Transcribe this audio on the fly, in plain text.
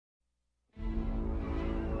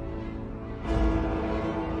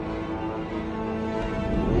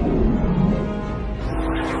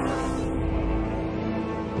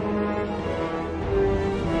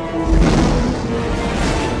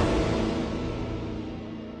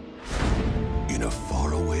in a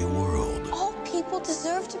faraway world. All people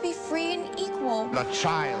deserve to be free and equal. The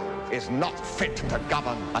child is not fit to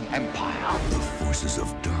govern an empire. The forces of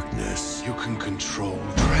darkness You can control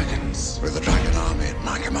dragons. With the dragon army at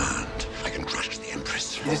my command, I can crush the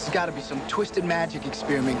Empress. This has got to be some twisted magic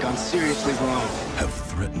experiment gone seriously wrong. have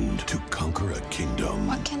threatened to conquer a kingdom.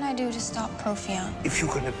 What can I do to stop Profion? If you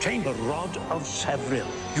can obtain the Rod of Savril,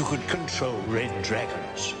 you could control red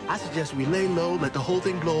dragons. I suggest we lay low, let the whole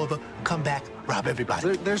thing blow over, come back, rob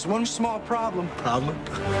everybody. There's one small problem. Problem?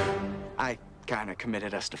 I kind of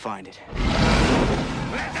committed us to find it.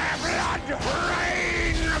 Let their blood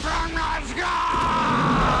rain from the sky!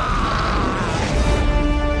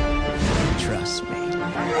 Trust me.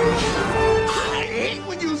 I hate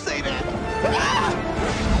when you say that. Ah!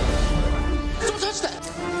 Don't touch that.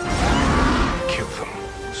 Kill them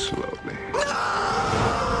slowly.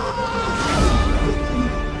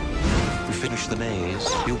 You finish the maze,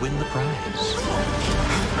 you win the prize.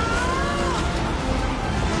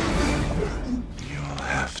 You'll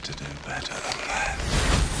have to do better than that.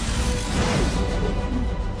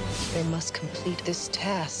 They must complete this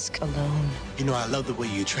task alone. You know, I love the way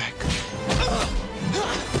you track.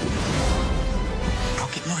 I'll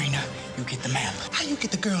get Marina, you get the map. How you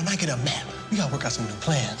get the girl and I get a map? We gotta work out some new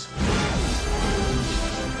plans.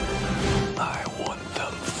 I want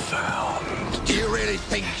them found. Do you really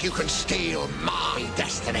think you can steal my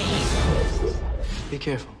destiny? Be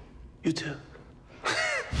careful. You too.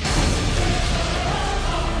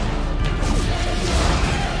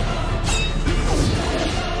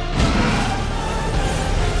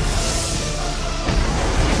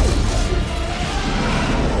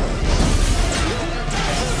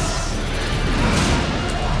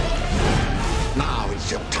 Now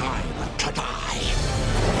is your time to die.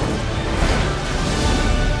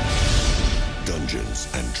 Dungeons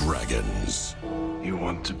and Dragons. You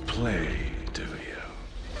want to play, do you?